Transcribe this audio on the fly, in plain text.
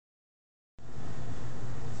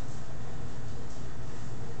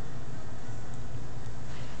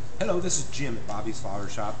Hello, this is Jim at Bobby's Flower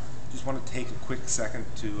Shop. Just want to take a quick second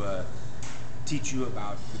to teach you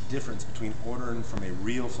about the difference between ordering from a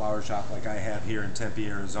real flower shop like I have here in Tempe,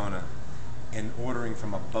 Arizona, and ordering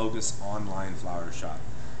from a bogus online flower shop.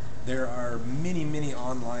 There are many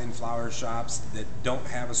online flower shops that don't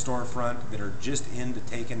have a storefront, that are just into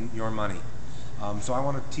taking your money. So I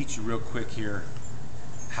want to teach you real quick here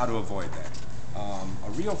how to avoid that.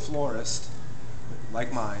 A real florist,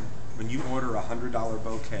 like mine, when you order a $100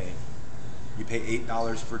 bouquet, you pay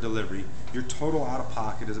 $8 for delivery. Your total out of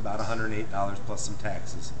pocket is about $108 plus some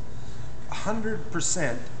taxes.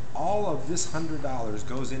 100%, all of this $100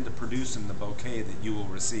 goes into producing the bouquet that you will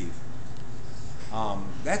receive.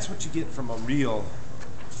 That's what you get from a real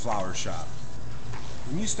flower shop.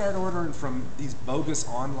 When you start ordering from these bogus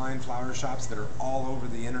online flower shops that are all over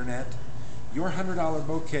the internet, your $100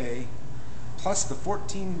 bouquet plus the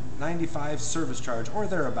 $14.95 service charge, or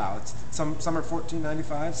thereabouts. Some are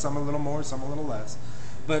 $14.95, some a little more, some a little less.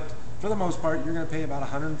 But for the most part, you're going to pay about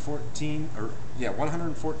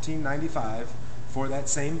 $114.95 for that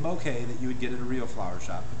same bouquet that you would get at a real flower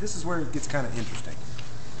shop. But this is where it gets kind of interesting.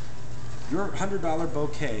 Your $100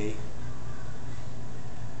 bouquet,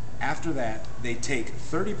 after that, they take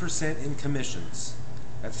 30% in commissions.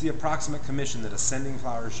 That's the approximate commission that a sending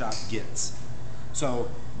flower shop gets.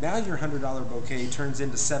 So now your $100 bouquet turns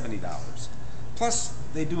into $70. Plus,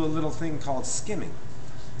 they do a little thing called skimming.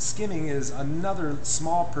 Skimming is another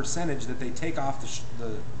small percentage that they take off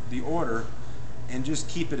the order and just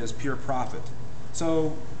keep it as pure profit.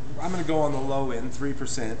 So I'm going to go on the low end,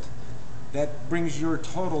 3%. That brings your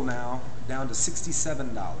total now down to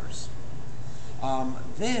 $67.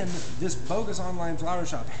 Then this bogus online flower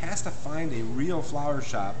shop has to find a real flower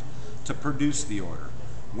shop to produce the order.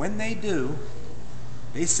 When they do,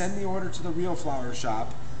 they send the order to the real flower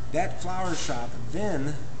shop. That flower shop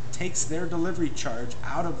then takes their delivery charge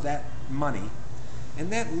out of that money,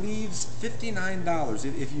 and that leaves $59.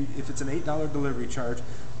 If it's an $8 delivery charge,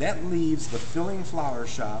 that leaves the filling flower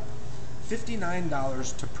shop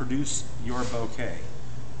 $59 to produce your bouquet.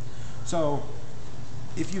 So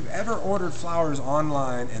if you've ever ordered flowers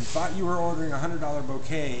online and thought you were ordering a $100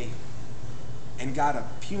 bouquet and got a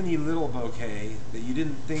puny little bouquet that you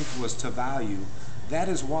didn't think was to value, that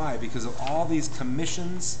is why, because of all these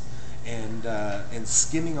commissions and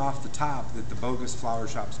skimming off the top that the bogus flower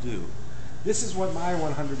shops do. This is what my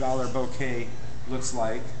 $100 bouquet looks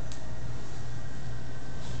like.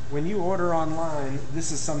 When you order online,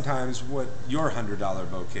 this is sometimes what your $100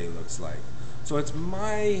 bouquet looks like. So it's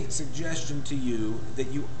my suggestion to you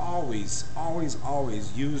that you always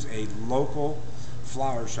use a local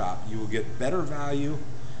flower shop. You will get better value.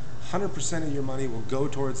 100% of your money will go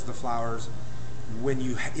towards the flowers.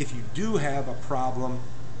 If you do have a problem,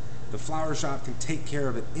 the flower shop can take care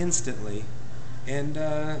of it instantly, and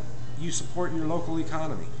you support your local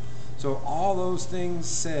economy. So all those things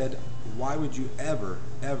said, why would you ever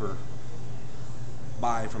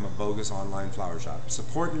buy from a bogus online flower shop?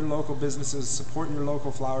 Support your local businesses, support your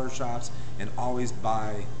local flower shops, and always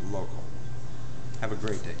buy local. Have a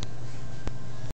great day.